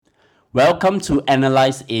Welcome to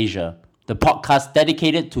Analyze Asia, the podcast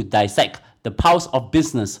dedicated to dissect the pulse of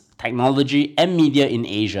business, technology, and media in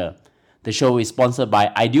Asia. The show is sponsored by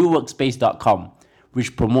idealworkspace.com,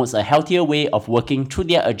 which promotes a healthier way of working through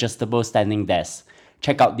their adjustable standing desks.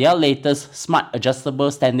 Check out their latest smart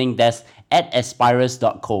adjustable standing desk at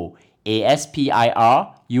aspirus.co,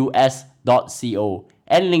 aspirus.co,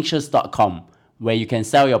 and linkshes.com, where you can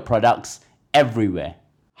sell your products everywhere.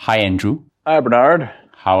 Hi, Andrew. Hi, Bernard.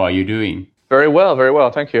 How are you doing? Very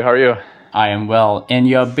well. Thank you. How are you? I am well. And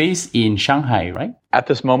you're based in Shanghai, right? At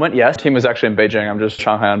this moment, yes. Team is actually in Beijing. I'm just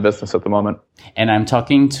Shanghai on business at the moment. And I'm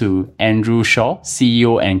talking to Andrew Shaw,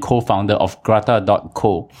 CEO and co-founder of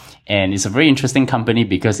Grata.co. And it's a very interesting company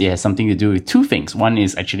because it has something to do with two things. One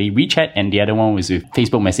is actually WeChat and the other one was with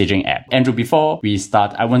Facebook messaging app. Andrew, before we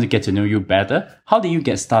start, I want to get to know you better. How did you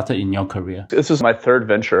get started in your career? This is my third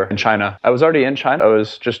venture in China. I was already in China. I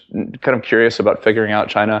was just kind of curious about figuring out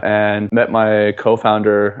China and met my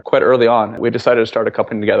co-founder quite early on. We decided to start a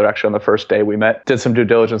company together actually on the first day we met. Did some due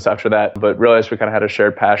diligence after that, but realized we kind of had a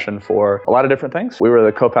shared passion for a lot of different things. We were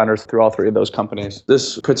the co-founders through all three of those companies.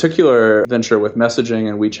 This particular venture with messaging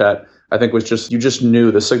and WeChat, I think was just, you just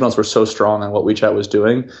knew the signals were so strong on what WeChat was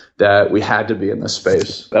doing that we had to be in this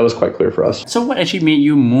space. That was quite clear for us. So what actually made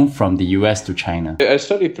you move from the US to China? I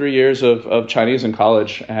studied 3 years of Chinese in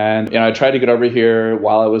college, and I tried to get over here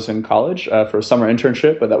while I was in college for a summer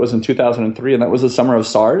internship, but that was in 2003, and that was the summer of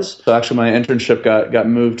SARS. So actually my internship got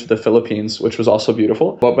moved to the Philippines, which was also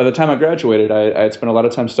beautiful. But by the time I graduated, I had spent a lot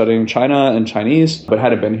of time studying China and Chinese, but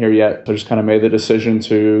hadn't been here yet. So I just kind of made the decision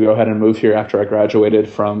to go ahead and move here after I graduated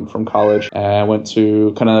from college. And I went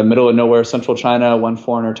to kind of middle of nowhere, central China, one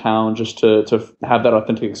foreigner town, just to have that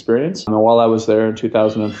authentic experience. And while I was there in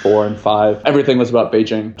 2004 and 5, everything was about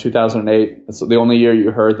Beijing. 2008, it's the only year you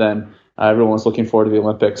heard then. Everyone was looking forward to the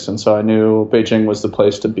Olympics, and so I knew Beijing was the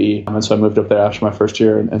place to be. And so I moved up there after my first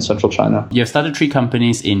year in central China. You have started 3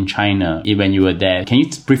 companies in China when you were there. Can you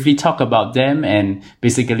briefly talk about them and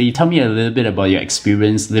basically tell me a little bit about your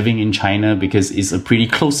experience living in China, because it's a pretty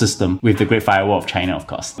close system with the Great Firewall of China, of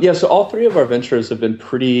course. Yeah, so all 3 of our ventures have been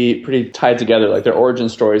pretty tied together. Like their origin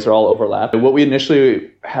stories are all overlapped. What we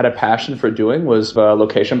initially had a passion for doing was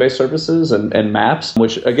location-based services and maps,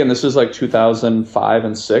 which again, this is like 2005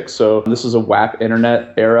 and 6. So this is a WAP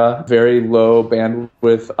internet era, very low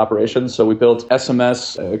bandwidth operations. So we built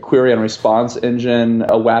SMS, a query and response engine,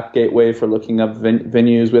 a WAP gateway for looking up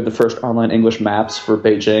venues. We had the first online English maps for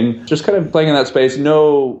Beijing. Just kind of playing in that space,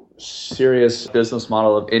 no serious business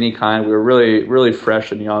model of any kind. We were really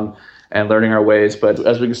fresh and young and learning our ways. But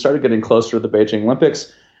as we started getting closer to the Beijing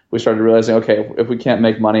Olympics, we started realizing, okay, if we can't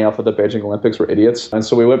make money off of the Beijing Olympics, we're idiots. And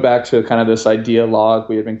so we went back to kind of this idea log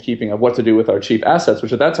we had been keeping of what to do with our cheap assets,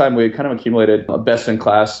 which at that time we had kind of accumulated a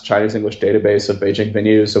best-in-class Chinese English database of Beijing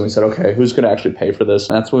venues. And we said, okay, who's going to actually pay for this?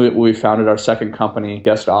 And that's when we founded our second company,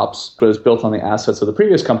 Guest Ops, but it was built on the assets of the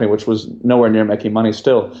previous company, which was nowhere near making money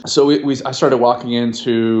still. So I started walking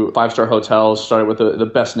into 5-star hotels, started with the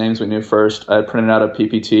best names we knew first. I printed out a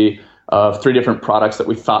PPT of 3 different products that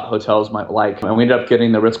we thought hotels might like. And we ended up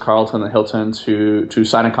getting the Ritz-Carlton and the Hilton to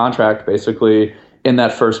sign a contract basically in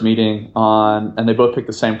that first meeting and they both picked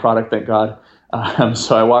the same product, thank God.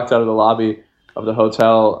 So I walked out of the lobby of the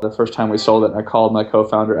hotel the first time we sold it, and I called my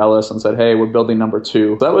co-founder Ellis and said, hey, we're building number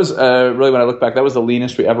 2. So that was really, when I look back, that was the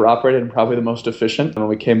leanest we ever operated and probably the most efficient. And when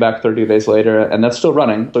we came back 30 days later, and that's still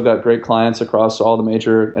running, still got great clients across all the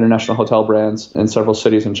major international hotel brands in several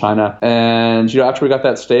cities in China. And after we got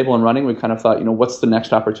that stable and running, we kind of thought, what's the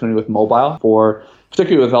next opportunity with mobile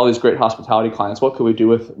particularly with all these great hospitality clients? What could we do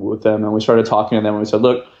with them? And we started talking to them and we said,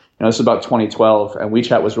 look, this is about 2012, and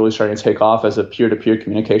WeChat was really starting to take off as a peer-to-peer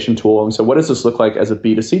communication tool. And we said, what does this look like as a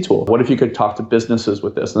B2C tool? What if you could talk to businesses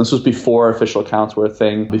with this? And this was before official accounts were a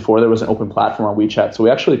thing, before there was an open platform on WeChat. So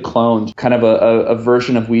we actually cloned kind of a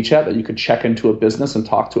version of WeChat that you could check into a business and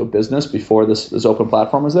talk to a business before this open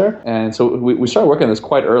platform was there. And so we started working on this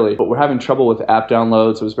quite early, but we're having trouble with app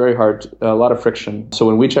downloads. It was very hard, a lot of friction. So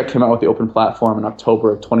when WeChat came out with the open platform in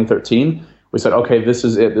October of 2013, we said, okay, this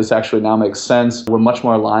is it. This actually now makes sense. We're much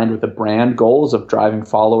more aligned with the brand goals of driving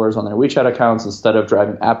followers on their WeChat accounts instead of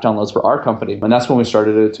driving app downloads for our company. And that's when we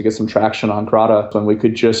started to get some traction on Grata, when we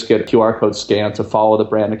could just get QR code scanned to follow the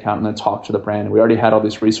brand account and then talk to the brand. And we already had all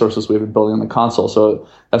these resources we've been building on the console. So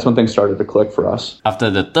that's when things started to click for us. After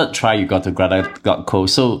the third try, you got to Grata.co.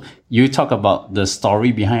 So You talk about the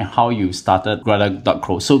story behind how you started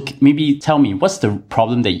Grata.co. So maybe tell me, what's the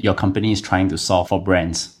problem that your company is trying to solve for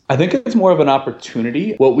brands? I think it's more of an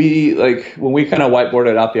opportunity. What we when we kind of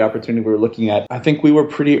whiteboarded out the opportunity we were looking at, I think we were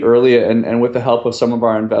pretty early and with the help of some of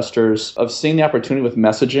our investors of seeing the opportunity with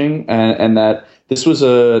messaging and that this was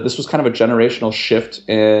kind of a generational shift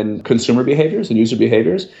in consumer behaviors and user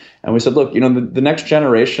behaviors. And we said, look, the next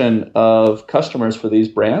generation of customers for these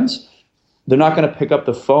brands, they're not going to pick up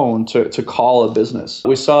the phone to call a business.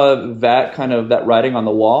 We saw that writing on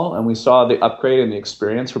the wall, and we saw the upgrade in the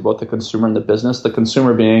experience for both the consumer and the business. The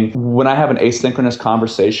consumer being, when I have an asynchronous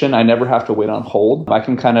conversation, I never have to wait on hold. I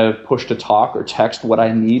can kind of push to talk or text what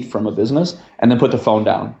I need from a business and then put the phone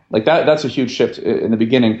down. Like that's a huge shift in the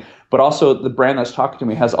beginning. But also the brand that's talking to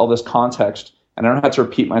me has all this context. And I don't have to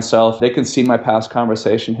repeat myself. They can see my past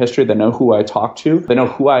conversation history. They know who I talk to. They know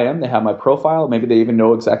who I am. They have my profile. Maybe they even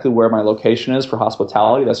know exactly where my location is for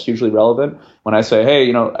hospitality. That's hugely relevant. When I say, hey,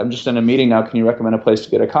 I'm just in a meeting now. Can you recommend a place to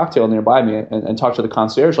get a cocktail nearby me and talk to the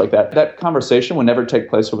concierge like that? That conversation would never take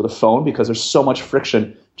place over the phone because there's so much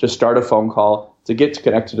friction to start a phone call, to get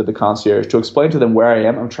connected to the concierge, to explain to them where I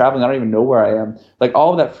am. I'm traveling. I don't even know where I am. Like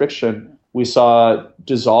all of that friction we saw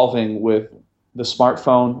dissolving with the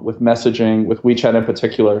smartphone, with messaging, with WeChat in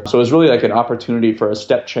particular. So it was really like an opportunity for a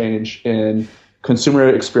step change in consumer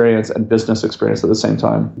experience and business experience at the same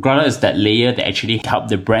time. Grata is that layer that actually help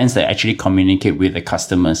the brands that actually communicate with the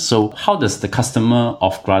customers. So how does the customer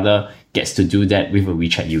of Grata gets to do that with a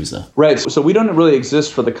WeChat user? Right. So we don't really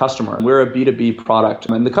exist for the customer. We're a B2B product.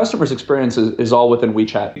 And the customer's experience is all within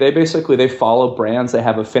WeChat. They follow brands they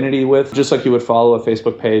have affinity with, just like you would follow a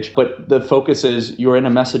Facebook page. But the focus is you're in a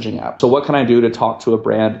messaging app. So what can I do to talk to a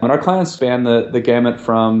brand? And our clients span the gamut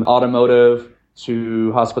from automotive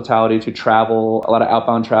to hospitality to travel, a lot of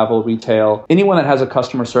outbound travel, retail. Anyone that has a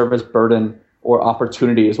customer service burden or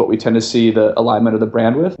opportunity is what we tend to see the alignment of the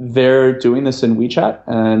brand with. They're doing this in WeChat,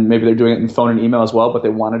 and maybe they're doing it in phone and email as well, but they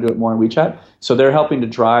want to do it more in WeChat. So they're helping to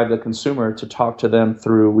drive the consumer to talk to them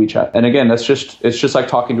through WeChat. And again, it's just like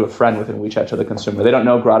talking to a friend within WeChat to the consumer. They don't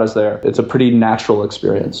know Grata's there. It's a pretty natural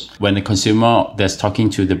experience. When the consumer that's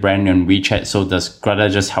talking to the brand on WeChat, so does Grata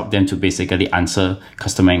just help them to basically answer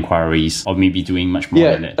customer inquiries or maybe doing much more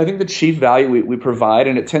than it? I think the chief value we provide,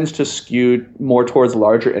 and it tends to skew more towards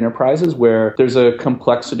larger enterprises where there's a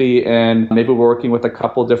complexity and maybe we're working with a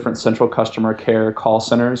couple different central customer care call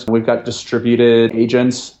centers. We've got distributed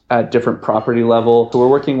agents at different property level. So we're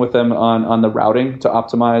working with them on the routing to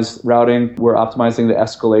optimize routing. We're optimizing the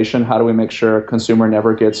escalation. How do we make sure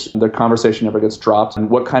their conversation never gets dropped? And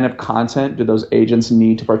what kind of content do those agents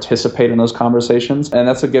need to participate in those conversations? And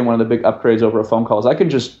that's, again, one of the big upgrades over a phone call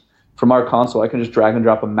is from our console, I can just drag and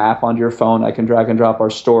drop a map onto your phone. I can drag and drop our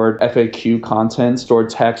stored FAQ content, stored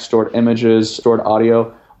text, stored images, stored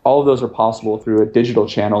audio. All of those are possible through a digital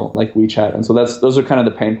channel like WeChat. And so those are kind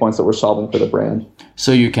of the pain points that we're solving for the brand.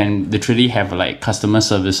 So you can literally have like customer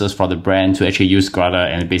services for the brand to actually use Grata,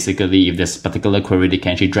 and basically if there's a particular query, they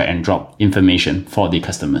can actually drag and drop information for the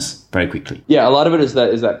customers very quickly. Yeah, a lot of it is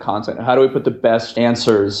that content. How do we put the best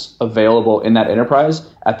answers available in that enterprise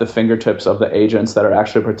at the fingertips of the agents that are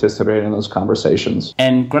actually participating in those conversations?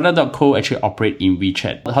 And Grata.co actually operate in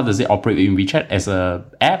WeChat. How does it operate in WeChat? As an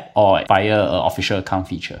app or via an official account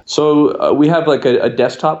feature? So we have like a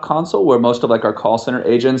desktop console where most of like our call center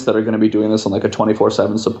agents that are going to be doing this on like a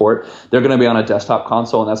 24/7 support, they're going to be on a desktop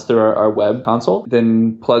console, and that's through our web console.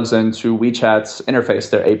 Then plugs into WeChat's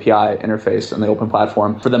interface, their API interface and the open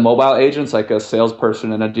platform. For the mobile agents, like a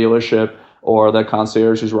salesperson in a dealership or the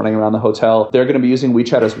concierge who's running around the hotel, they're going to be using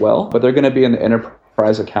WeChat as well, but they're going to be in the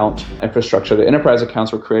enterprise account infrastructure. The enterprise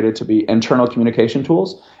accounts were created to be internal communication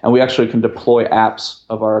tools, and we actually can deploy apps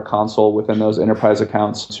of our console within those enterprise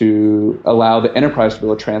accounts to allow the enterprise to be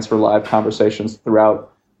able to transfer live conversations throughout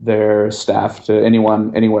their staff to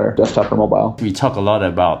anyone, anywhere, desktop or mobile. We talk a lot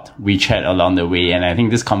about WeChat along the way, and I think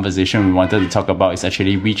this conversation we wanted to talk about is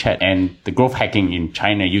actually WeChat and the growth hacking in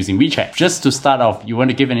China using WeChat. Just to start off, you want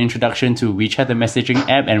to give an introduction to WeChat, the messaging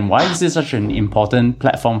app, and why is this such an important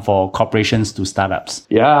platform for corporations to startups?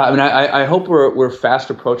 Yeah, I mean, I hope we're fast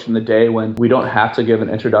approaching the day when we don't have to give an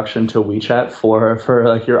introduction to WeChat for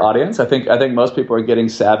like your audience. I think most people are getting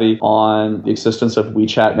savvy on the existence of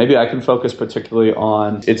WeChat. Maybe I can focus particularly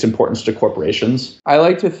on its importance to corporations. I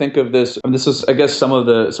like to think of this, and this is, I guess, some of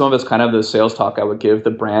it's kind of the sales talk I would give the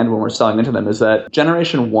brand when we're selling into them, is that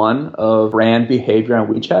generation one of brand behavior on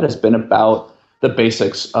WeChat has been about the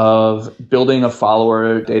basics of building a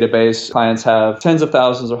follower database. Clients have tens of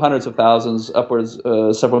thousands or hundreds of thousands, upwards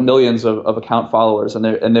several millions of account followers. And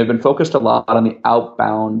they've been focused a lot on the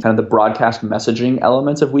outbound, kind of the broadcast messaging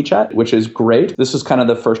elements of WeChat, which is great. This is kind of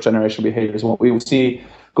the first generation behaviors. What we see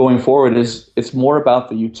going forward is it's more about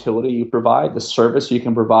the utility you provide, the service you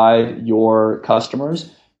can provide your customers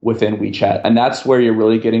within WeChat. And that's where you're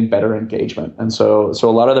really getting better engagement. And so a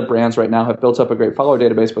lot of the brands right now have built up a great follower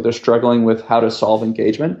database, but they're struggling with how to solve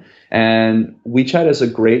engagement. And WeChat is a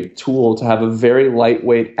great tool to have a very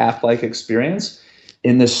lightweight app-like experience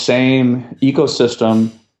in the same ecosystem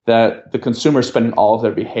that the consumer is spending all of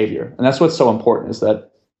their behavior. And that's what's so important, is that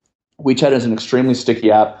WeChat is an extremely sticky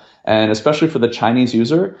app. And especially for the Chinese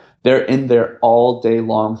user, they're in there all day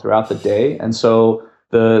long throughout the day. And so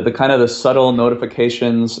the kind of the subtle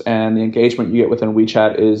notifications and the engagement you get within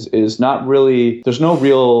WeChat is not really, there's no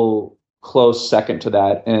real close second to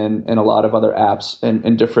that in a lot of other apps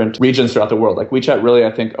in different regions throughout the world. Like WeChat really,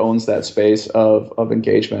 I think, owns that space of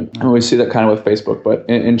engagement. And we see that kind of with Facebook. But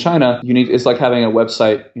in China, it's like having a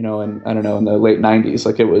website, in the late 90s,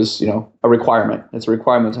 like it was, a requirement. It's a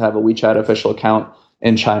requirement to have a WeChat official account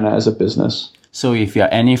in China as a business. So if you're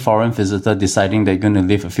any foreign visitor deciding they're going to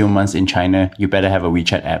live a few months in China, you better have a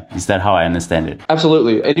WeChat app. Is that how I understand it?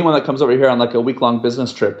 Absolutely. Anyone that comes over here on like a week-long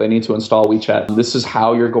business trip, they need to install WeChat. This is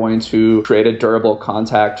how you're going to create a durable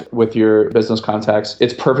contact with your business contacts.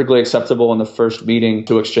 It's perfectly acceptable in the first meeting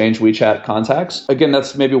to exchange WeChat contacts. Again,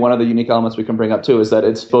 that's maybe one of the unique elements we can bring up too, is that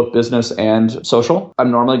it's both business and social. I'm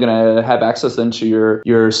normally going to have access into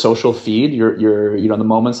your social feed, your the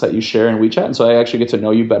moments that you share in WeChat. And so I actually get to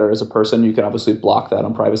know you better as a person. You can obviously block that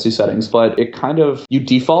on privacy settings, but it kind of, you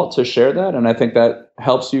default to share that. And I think that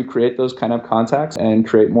helps you create those kind of contacts and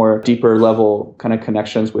create more deeper level kind of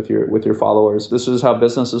connections with your followers. This is how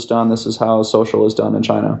business is done. This is how social is done in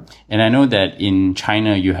China. And I know that in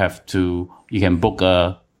China, you can book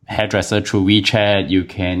a hairdresser through WeChat. You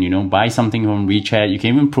can, buy something from WeChat. You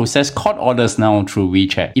can even process court orders now through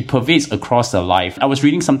WeChat. It pervades across the life. I was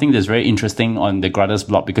reading something that's very interesting on the Gratis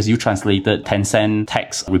blog because you translated Tencent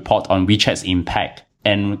Tech's report on WeChat's impact.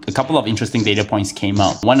 And a couple of interesting data points came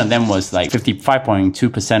out. One of them was like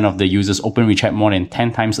 55.2% of the users open WeChat more than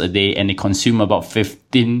 10 times a day, and they consume about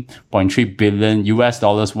 $15.3 billion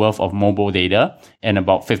worth of mobile data, and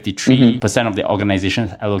about 53% of the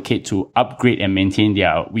organizations allocate to upgrade and maintain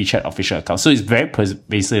their WeChat official account. So it's very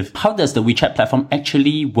pervasive. How does the WeChat platform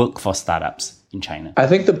actually work for startups in China? I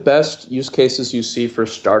think the best use cases you see for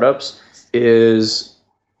startups is,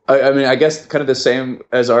 I guess kind of the same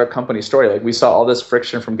as our company story. Like we saw all this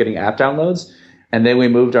friction from getting app downloads, and then we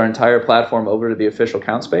moved our entire platform over to the official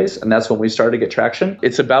account space. And that's when we started to get traction.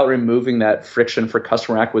 It's about removing that friction for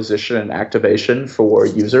customer acquisition and activation for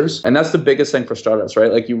users. And that's the biggest thing for startups,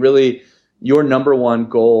 right? Like your number one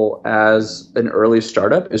goal as an early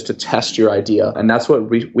startup is to test your idea. And that's what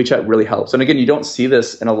WeChat really helps. And again, you don't see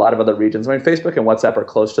this in a lot of other regions. I mean, Facebook and WhatsApp are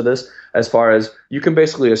close to this as far as you can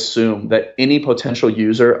basically assume that any potential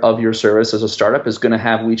user of your service as a startup is going to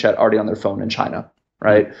have WeChat already on their phone in China,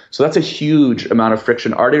 right? So that's a huge amount of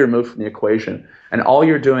friction already removed from the equation. And all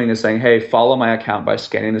you're doing is saying, hey, follow my account by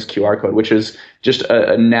scanning this QR code, which is just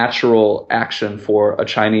a natural action for a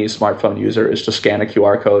Chinese smartphone user, is to scan a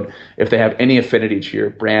QR code if they have any affinity to your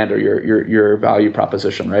brand or your value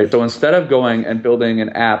proposition, right? So instead of going and building an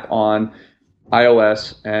app on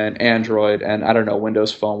iOS and Android and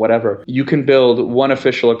Windows Phone, whatever, you can build one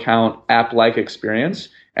official account app-like experience.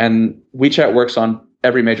 And WeChat works on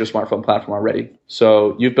every major smartphone platform already.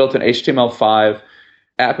 So you've built an HTML5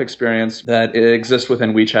 app experience that exists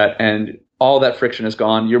within WeChat, and all that friction is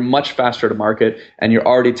gone. You're much faster to market, and you're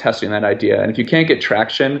already testing that idea. And if you can't get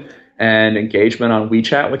traction and engagement on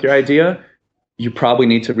WeChat with your idea, you probably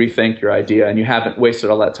need to rethink your idea, and you haven't wasted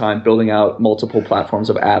all that time building out multiple platforms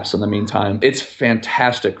of apps in the meantime. It's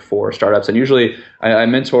fantastic for startups. And usually I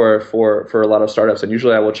mentor for a lot of startups, and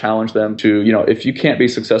usually I will challenge them to, if you can't be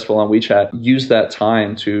successful on WeChat, use that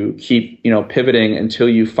time to keep, pivoting until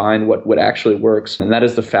you find what actually works. And that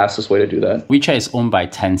is the fastest way to do that. WeChat is owned by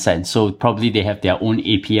Tencent, so probably they have their own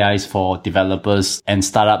APIs for developers and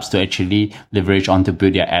startups to actually leverage on to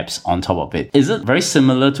build their apps on top of it. Is it very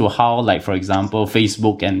similar to how, like, for example,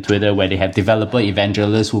 Facebook and Twitter, where they have developer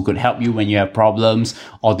evangelists who could help you when you have problems?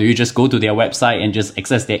 Or do you just go to their website and just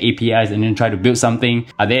access their APIs and then try to build something?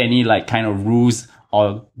 Are there any kind of rules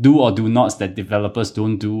or do nots that developers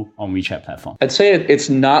don't do on WeChat platform? I'd say it's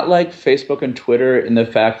not like Facebook and Twitter in the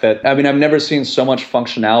fact that, I mean, I've never seen so much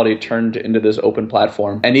functionality turned into this open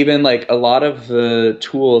platform. And even like a lot of the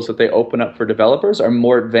tools that they open up for developers are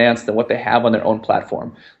more advanced than what they have on their own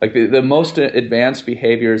platform. Like the most advanced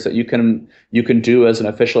behaviors that you can do as an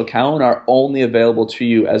official account are only available to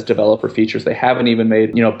you as developer features. They haven't even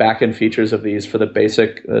made, backend features of these for the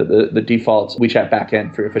basic, the default WeChat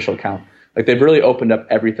backend for your official account. Like they've really opened up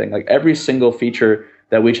everything. Like every single feature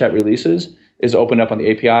that WeChat releases is opened up on the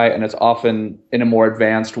API, and it's often in a more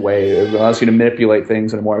advanced way. It allows you to manipulate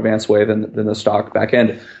things in a more advanced way than the stock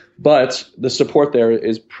backend. But the support there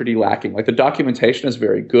is pretty lacking. Like the documentation is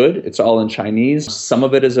very good. It's all in Chinese. Some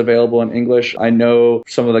of it is available in English. I know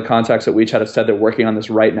some of the contacts at WeChat have said they're working on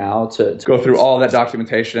this right now to go through all that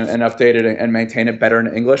documentation and update it and maintain it better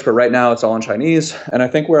in English. But right now it's all in Chinese. And I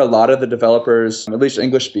think where a lot of the developers, at least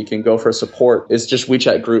English speaking, go for support is just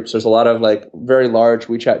WeChat groups. There's a lot of like very large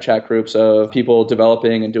WeChat chat groups of people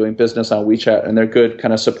developing and doing business on WeChat. And they're good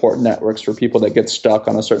kind of support networks for people that get stuck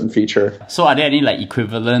on a certain feature. So are there any like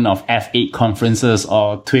equivalent of F8 conferences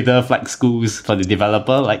or Twitter flag schools for the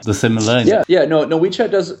developer, like the similar? No,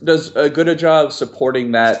 WeChat does a good job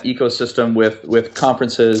supporting that ecosystem with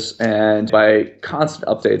conferences and by constant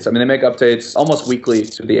updates. I mean, they make updates almost weekly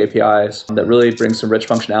to the APIs that really bring some rich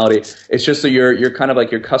functionality. It's just that your kind of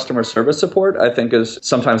like your customer service support, I think, is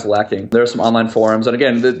sometimes lacking. There are some online forums. And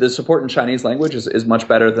again, the support in Chinese language is much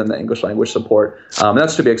better than the English language support.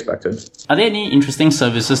 That's to be expected. Are there any interesting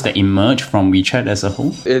services that emerge from WeChat as a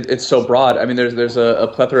whole? It's so broad. I mean, there's a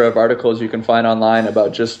plethora of articles you can find online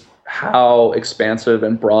about just how expansive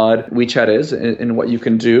and broad WeChat is in what you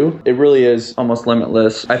can do. It really is almost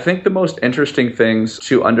limitless. I think the most interesting things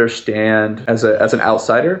to understand as an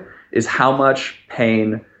outsider is how much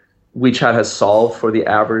pain WeChat has solved for the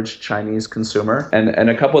average Chinese consumer. And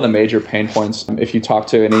a couple of the major pain points, if you talk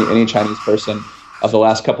to any Chinese person of the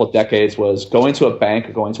last couple of decades, was going to a bank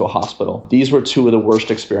or going to a hospital. These were two of the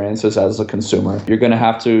worst experiences as a consumer. You're going to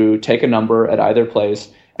have to take a number at either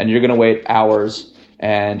place, and you're going to wait hours,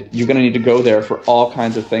 and you're going to need to go there for all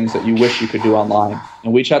kinds of things that you wish you could do online.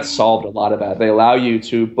 And WeChat solved a lot of that. They allow you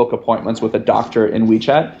to book appointments with a doctor in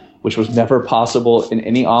WeChat, which was never possible in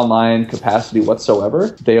any online capacity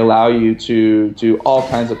whatsoever. They allow you to do all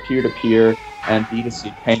kinds of peer-to-peer and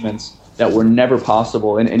B2C payments that were never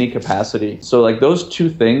possible in any capacity. So like those two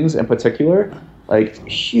things in particular, like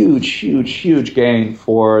huge gain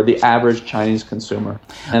for the average Chinese consumer.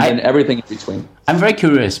 And then everything in between. I'm very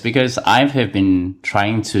curious because I have been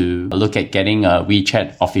trying to look at getting a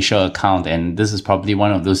WeChat official account, and this is probably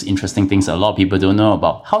one of those interesting things a lot of people don't know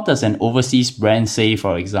about. How does an overseas brand, say,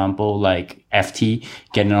 for example, like FT,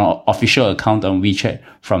 get an official account on WeChat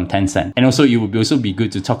from Tencent? And also, it would also be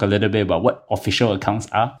good to talk a little bit about what official accounts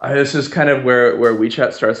are. This is kind of where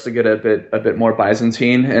WeChat starts to get a bit more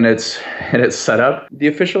Byzantine in its setup. The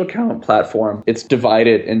official account platform, it's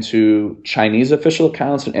divided into Chinese official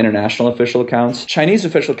accounts and international official accounts. Chinese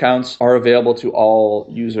official accounts are available to all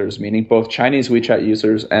users, meaning both Chinese WeChat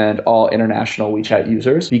users and all international WeChat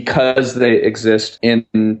users, because they exist in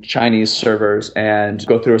Chinese servers and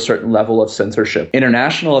go through a certain level of censorship.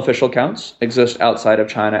 International official accounts exist outside of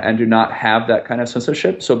China and do not have that kind of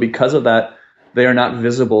censorship. So because of that, they are not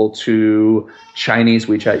visible to Chinese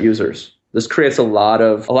WeChat users. This creates a lot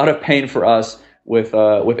of pain for us with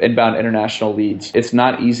inbound international leads. It's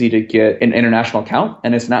not easy to get an international account,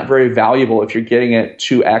 and it's not very valuable if you're getting it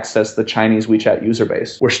to access the Chinese WeChat user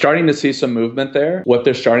base. We're starting to see some movement there. What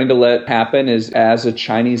they're starting to let happen is, as a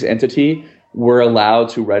Chinese entity, we're allowed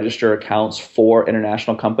to register accounts for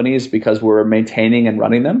international companies because we're maintaining and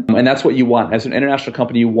running them. And that's what you want. As an international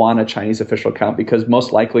company, you want a Chinese official account because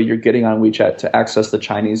most likely you're getting on WeChat to access the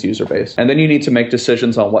Chinese user base. And then you need to make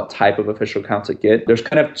decisions on what type of official account to get. There's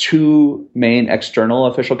kind of two main external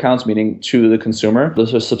official accounts, meaning to the consumer.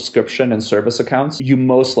 Those are subscription and service accounts. You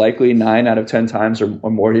most likely 9 out of 10 times or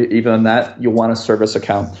more, even than that, you'll want a service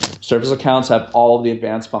account. Service accounts have all of the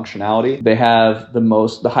advanced functionality. They have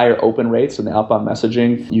the higher open rates in the outbound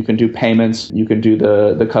messaging. You can do payments. You can do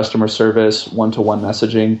the customer service, one-to-one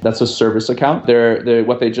messaging. That's a service account.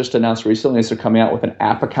 What they just announced recently is they're coming out with an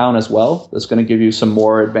app account as well. That's going to give you some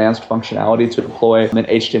more advanced functionality to deploy an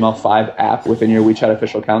HTML5 app within your WeChat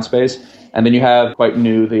official account space. And then you have quite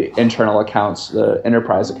new the internal accounts, the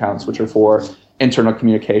enterprise accounts, which are for internal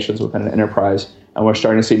communications within an enterprise. And we're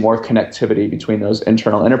starting to see more connectivity between those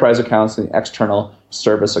internal enterprise accounts and the external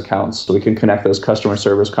service accounts, so we can connect those customer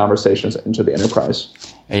service conversations into the enterprise.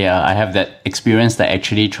 Yeah, I have that experience that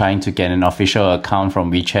actually trying to get an official account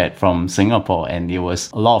from WeChat from Singapore, and there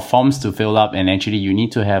was a lot of forms to fill up, and actually you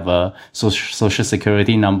need to have a social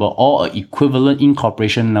security number or an equivalent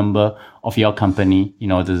incorporation number of your company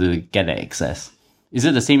in order to get the access. Is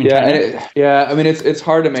it the same in China? I mean, it's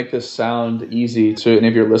hard to make this sound easy to any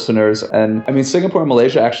of your listeners. And I mean, Singapore and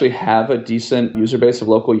Malaysia actually have a decent user base of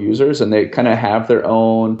local users, and they kind of have their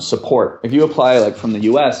own support. If you apply like from the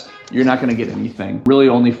US, you're not going to get anything. Really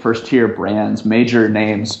only first tier brands, major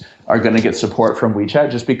names are going to get support from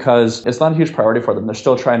WeChat, just because it's not a huge priority for them. They're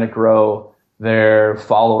still trying to grow their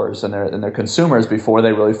followers and their consumers before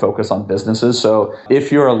they really focus on businesses. So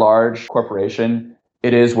if you're a large corporation,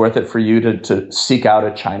 it is worth it for you to seek out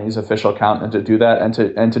a Chinese official account and to do that. And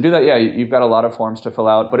to do that, yeah, you've got a lot of forms to fill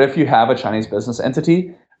out. But if you have a Chinese business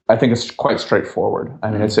entity, I think it's quite straightforward. I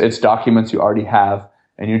mean, it's documents you already have,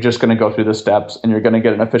 and you're just going to go through the steps, and you're going to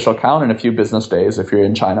get an official account in a few business days if you're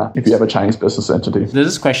in China, if you have a Chinese business entity. There's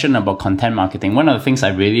this question about content marketing. One of the things I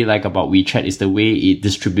really like about WeChat is the way it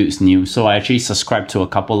distributes news. So I actually subscribe to a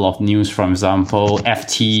couple of news, for example,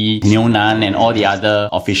 FT, Neonan, and all the other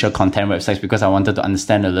official content websites, because I wanted to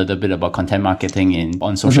understand a little bit about content marketing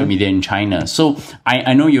on social media in China. So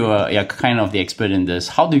I know you're kind of the expert in this.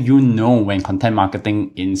 How do you know when content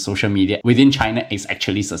marketing in social media within China is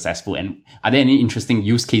actually successful? And are there any interesting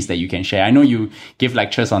use case that you can share? I know you give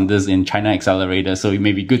lectures on this in China Accelerator, so it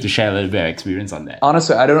may be good to share a little bit of experience on that.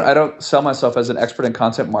 Honestly, I don't sell myself as an expert in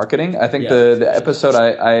content marketing. I think the episode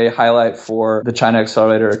I highlight for the China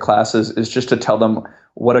Accelerator classes is just to tell them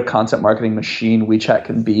what a content marketing machine WeChat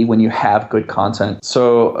can be when you have good content.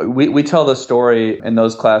 So we tell the story in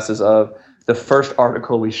those classes of the first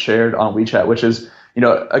article we shared on WeChat, which is,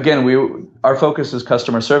 again, our focus is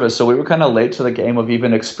customer service. So we were kind of late to the game of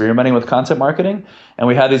even experimenting with content marketing. And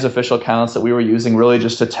we had these official accounts that we were using really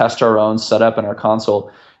just to test our own setup in our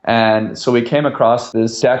console. And so we came across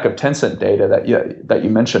this stack of Tencent data that you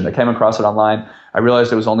mentioned. I came across it online. I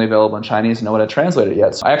realized it was only available in Chinese and no one had translated it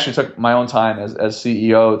yet. So I actually took my own time as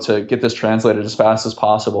CEO to get this translated as fast as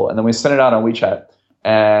possible. And then we sent it out on WeChat.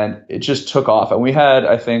 And it just took off. And we had,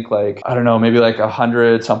 I think, maybe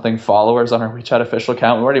 100 something followers on our WeChat official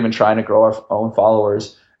account. We weren't even trying to grow our own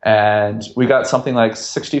followers. And we got something like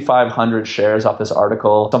 6,500 shares off this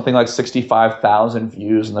article, something like 65,000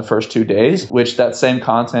 views in the first 2 days, which that same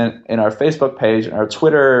content in our Facebook page and our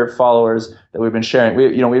Twitter followers that we've been sharing,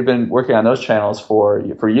 we've been working on those channels for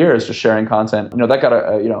years, just sharing content. That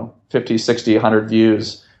got 50, 60, 100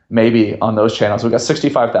 views maybe on those channels. We got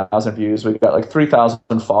 65,000 views. We got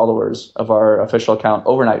 3,000 followers of our official account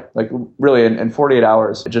overnight. Really in 48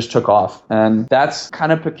 hours, it just took off. And that's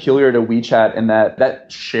kind of peculiar to WeChat in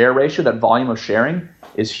that share ratio, that volume of sharing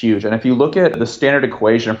is huge. And if you look at the standard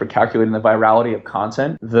equation for calculating the virality of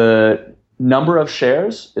content, the number of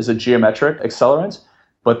shares is a geometric accelerant,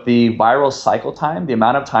 but the viral cycle time, the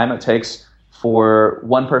amount of time it takes for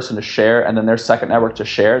one person to share and then their second network to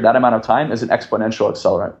share, that amount of time is an exponential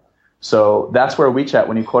accelerant. So that's where WeChat,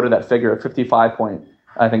 when you quoted that figure of 2% of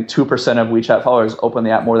WeChat followers open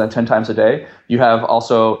the app more than 10 times a day, you have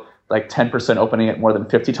also 10% opening it more than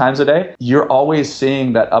 50 times a day. You're always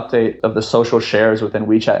seeing that update of the social shares within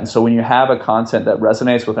WeChat. And so when you have a content that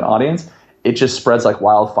resonates with an audience, it just spreads like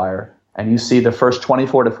wildfire. And you see the first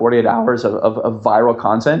 24 to 48 hours of viral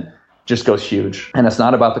content just goes huge. And it's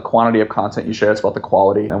not about the quantity of content you share, it's about the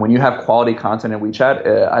quality. And when you have quality content in WeChat,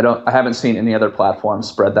 I haven't seen any other platform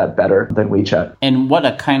spread that better than WeChat. And what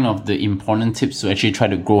are kind of the important tips to actually try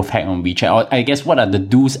to growth hack on WeChat? Or I guess what are the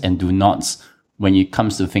do's and do nots when it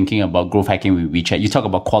comes to thinking about growth hacking with WeChat? You talk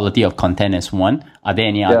about quality of content as one. Are there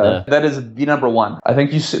any other? That is the number one. I think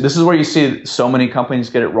this is where you see so many companies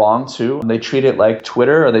get it wrong too. They treat it like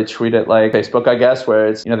Twitter or they treat it like Facebook, I guess, where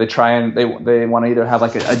it's, they try and they want to either have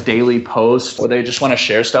a daily post or they just want to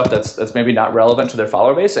share stuff that's maybe not relevant to their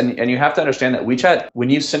follower base. And you have to understand that WeChat, when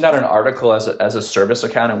you send out an article as a service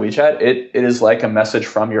account in WeChat, it is like a message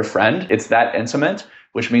from your friend. It's that intimate,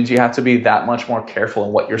 which means you have to be that much more careful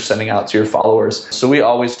in what you're sending out to your followers. So we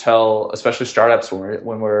always tell, especially startups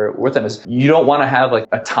when we're with them, is you don't want to have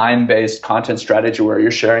a time-based content strategy where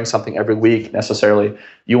you're sharing something every week necessarily.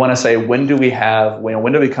 You want to say, when do we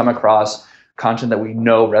come across content that we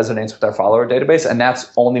know resonates with our follower database? And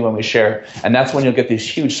that's only when we share. And that's when you'll get these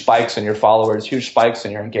huge spikes in your followers, huge spikes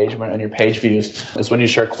in your engagement and your page views, is when you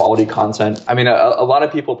share quality content. I mean, a lot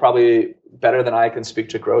of people probably better than I can speak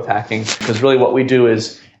to growth hacking, because really what we do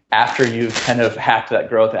is after you've kind of hacked that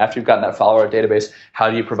growth, after you've gotten that follower database, how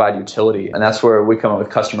do you provide utility? And that's where we come up with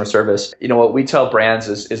customer service. What we tell brands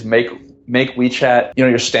is make WeChat,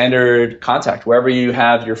 your standard contact. Wherever you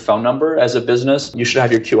have your phone number as a business, you should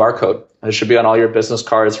have your QR code. It should be on all your business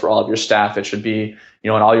cards for all of your staff. It should be, in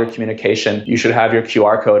all your communication. You should have your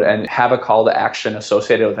QR code and have a call to action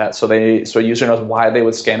associated with that. So a user knows why they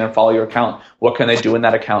would scan and follow your account. What can they do in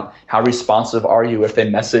that account? How responsive are you if they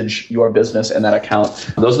message your business in that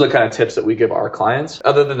account? Those are the kind of tips that we give our clients.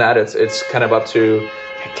 Other than that, it's kind of up to,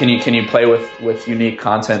 can you play with unique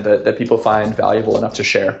content that people find valuable enough to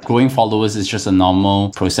share? Growing followers is just a normal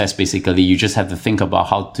process, basically. You just have to think about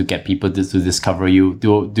how to get people to discover you.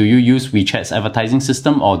 Do you use WeChat's advertising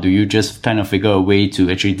system, or do you just kind of figure a way to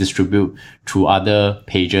actually distribute through other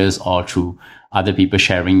pages or through other people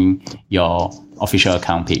sharing your official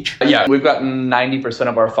account page? Yeah, we've gotten 90%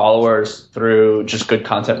 of our followers through just good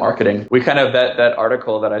content marketing. We kind of, that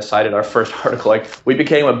article that I cited, our first article, we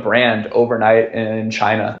became a brand overnight in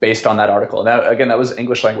China based on that article. Now, again, that was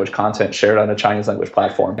English language content shared on a Chinese language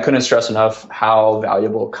platform. I couldn't stress enough how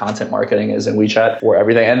valuable content marketing is in WeChat for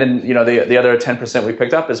everything. And then, the other 10% we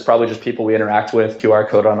picked up is probably just people we interact with, QR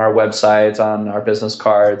code on our websites, on our business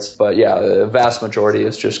cards. But yeah, the vast majority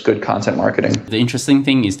is just good content marketing. The interesting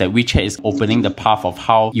thing is that WeChat is opening the path of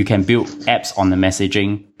how you can build apps on the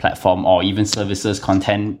messaging platform, or even services,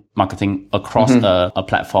 content marketing across a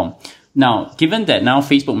platform. Now, given that now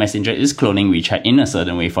Facebook Messenger is cloning WeChat in a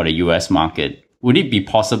certain way for the US market, would it be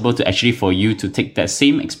possible to actually for you to take that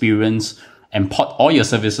same experience and port all your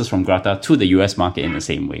services from Grata to the US market in the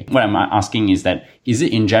same way? What I'm asking is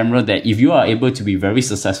it in general that if you are able to be very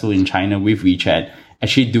successful in China with WeChat,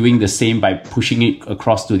 actually doing the same by pushing it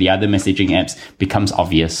across to the other messaging apps becomes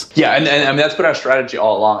obvious? Yeah, and I mean, that's been our strategy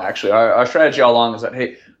all along, actually. Our strategy all along is that,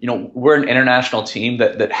 hey, we're an international team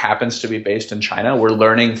that happens to be based in China. We're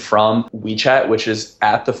learning from WeChat, which is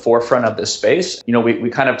at the forefront of this space. We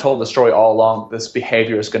kind of told the story all along. This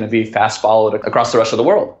behavior is going to be fast followed across the rest of the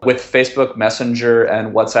world. With Facebook Messenger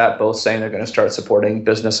and WhatsApp both saying they're going to start supporting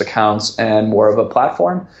business accounts and more of a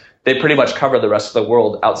platform, they pretty much cover the rest of the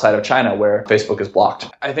world outside of China where Facebook is blocked.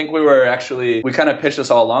 I think we kind of pitched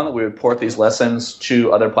this all along that we would port these lessons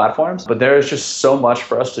to other platforms, but there is just so much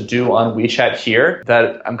for us to do on WeChat here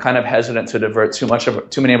that I'm kind of hesitant to divert too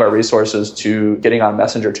many of our resources to getting on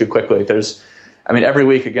Messenger too quickly. Every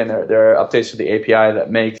week, again, there are updates to the API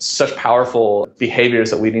that make such powerful behaviors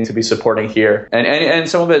that we need to be supporting here. And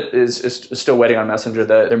some of it is still waiting on Messenger.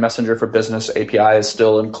 Their Messenger for Business API is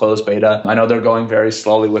still in closed beta. I know they're going very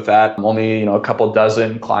slowly with that. Only, a couple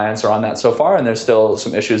dozen clients are on that so far, and there's still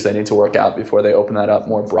some issues they need to work out before they open that up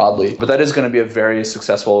more broadly. But that is going to be a very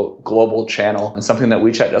successful global channel and something that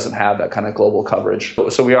WeChat doesn't have, that kind of global coverage.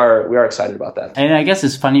 So we are excited about that. And I guess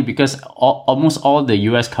it's funny because almost all the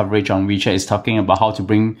US coverage on WeChat is talking about how to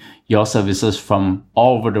bring your services from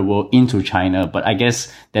all over the world into China. But I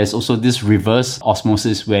guess there's also this reverse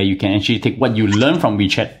osmosis where you can actually take what you learn from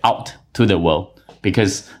WeChat out to the world,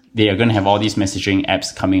 because they are going to have all these messaging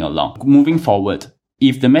apps coming along. Moving forward,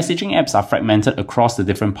 if the messaging apps are fragmented across the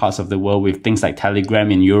different parts of the world with things like Telegram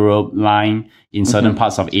in Europe, Line in certain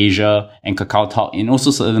parts of Asia, and KakaoTalk in also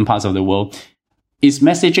certain parts of the world, is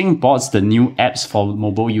messaging bots the new apps for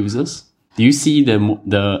mobile users? Do you see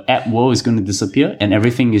the app world is going to disappear and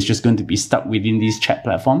everything is just going to be stuck within these chat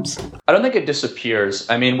platforms? I don't think it disappears.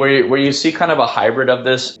 Where you see kind of a hybrid of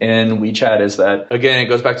this in WeChat is that, again, it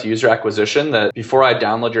goes back to user acquisition, that before I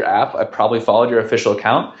download your app, I probably followed your official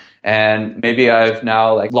account. And maybe I've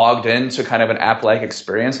now logged into kind of an app-like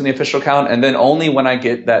experience in the official account. And then only when I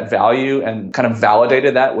get that value and kind of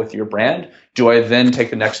validated that with your brand, do I then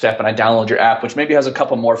take the next step and I download your app, which maybe has a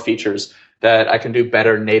couple more features that I can do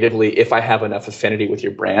better natively if I have enough affinity with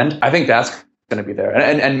your brand. I think that's going to be there.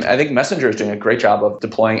 And I think Messenger is doing a great job of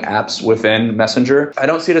deploying apps within Messenger. I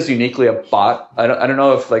don't see it as uniquely a bot. I don't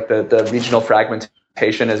know if the regional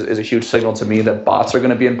fragmentation is a huge signal to me that bots are going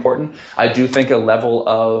to be important. I do think a level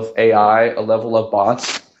of AI, a level of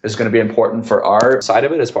bots is going to be important for our side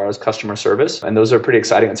of it as far as customer service. And those are pretty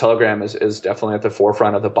exciting. And Telegram is definitely at the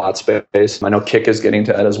forefront of the bot space. I know Kik is getting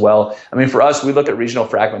to that as well. For us, we look at regional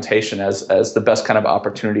fragmentation as the best kind of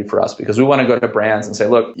opportunity for us, because we want to go to brands and say,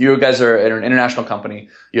 look, you guys are an international company.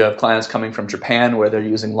 You have clients coming from Japan where they're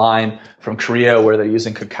using Line, from Korea where they're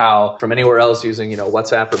using Kakao, from anywhere else using,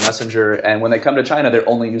 WhatsApp or Messenger. And when they come to China, they're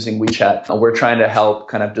only using WeChat. And we're trying to help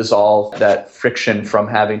kind of dissolve that friction from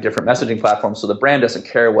having different messaging platforms, so the brand doesn't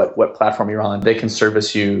care what platform you're on. They can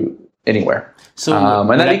service you anywhere. So,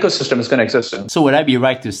 and that ecosystem is going to exist soon. So would I be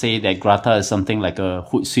right to say that Grata is something like a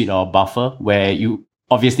Hootsuite or Buffer, where you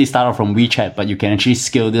obviously start off from WeChat, but you can actually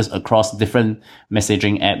scale this across different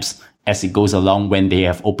messaging apps as it goes along when they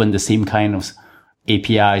have opened the same kind of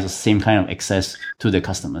APIs or same kind of access to the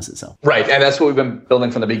customers itself. Right. And that's what we've been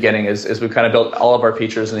building from the beginning is we've kind of built all of our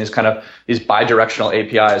features in these bi-directional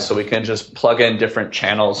APIs so we can just plug in different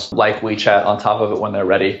channels like WeChat on top of it when they're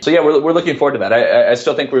ready. So yeah, we're looking forward to that. I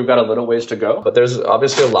still think we've got a little ways to go, but there's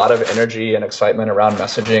obviously a lot of energy and excitement around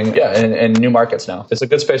messaging in new markets now. It's a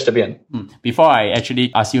good space to be in. Before I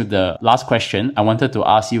actually ask you the last question, I wanted to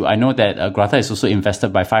ask you, I know that Grata is also invested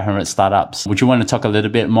by 500 startups. Would you want to talk a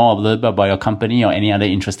little bit about your company or any other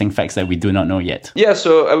interesting facts that we do not know yet? Yeah,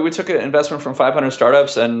 so we took an investment from 500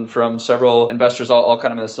 startups and from several investors, all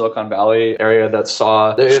kind of in the Silicon Valley area that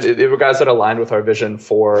saw, they were guys that aligned with our vision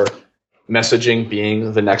for messaging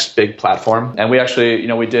being the next big platform. And we actually,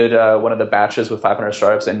 we did one of the batches with 500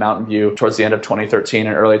 startups in Mountain View towards the end of 2013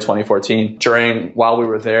 and early 2014. While we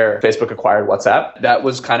were there, Facebook acquired WhatsApp. That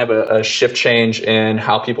was kind of a shift change in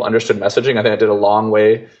how people understood messaging. I think it did a long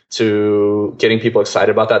way to getting people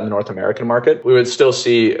excited about that in the North American market. We would still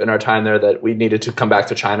see in our time there that we needed to come back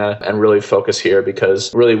to China and really focus here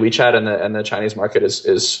because really WeChat and the Chinese market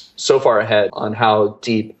is so far ahead on how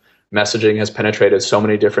deep messaging has penetrated so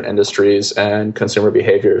many different industries and consumer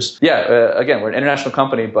behaviors. Again, we're an international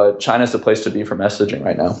company, but China's the place to be for messaging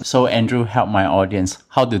right now. So Andrew, help my audience.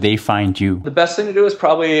 How do they find you? The best thing to do is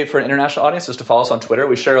probably for an international audience is to follow us on Twitter.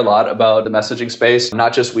 We share a lot about the messaging space,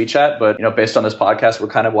 not just WeChat, but based on this podcast, we're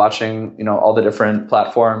kind of watching, all the different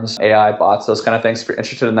platforms, AI, bots, those kind of things. If you're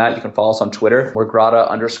interested in that, you can follow us on Twitter. We're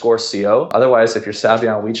Grata_CO. Otherwise, if you're savvy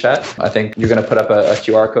on WeChat, I think you're going to put up a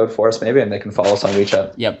QR code for us maybe, and they can follow us on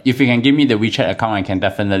WeChat. Yep. If you can give me the WeChat account, I can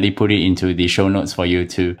definitely put it into the show notes for you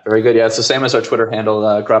too. Very good. Yeah, it's the same as our Twitter handle,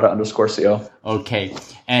 Grata_CO. Okay.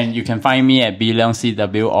 And you can find me at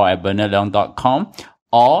bleongcw or at bernardleong.com.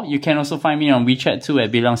 Or you can also find me on WeChat too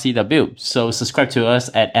at bleongcw. So subscribe to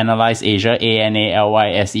us at Analyze Asia,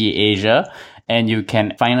 ANALYSE Asia. And you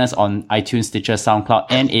can find us on iTunes, Stitcher, SoundCloud,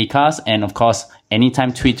 and Acast. And of course,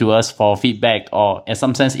 anytime tweet to us for feedback, or in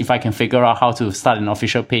some sense, if I can figure out how to start an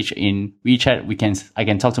official page in WeChat, I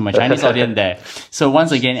can talk to my Chinese audience there. So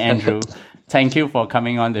once again, Andrew, thank you for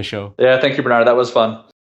coming on the show. Yeah, thank you, Bernard. That was fun.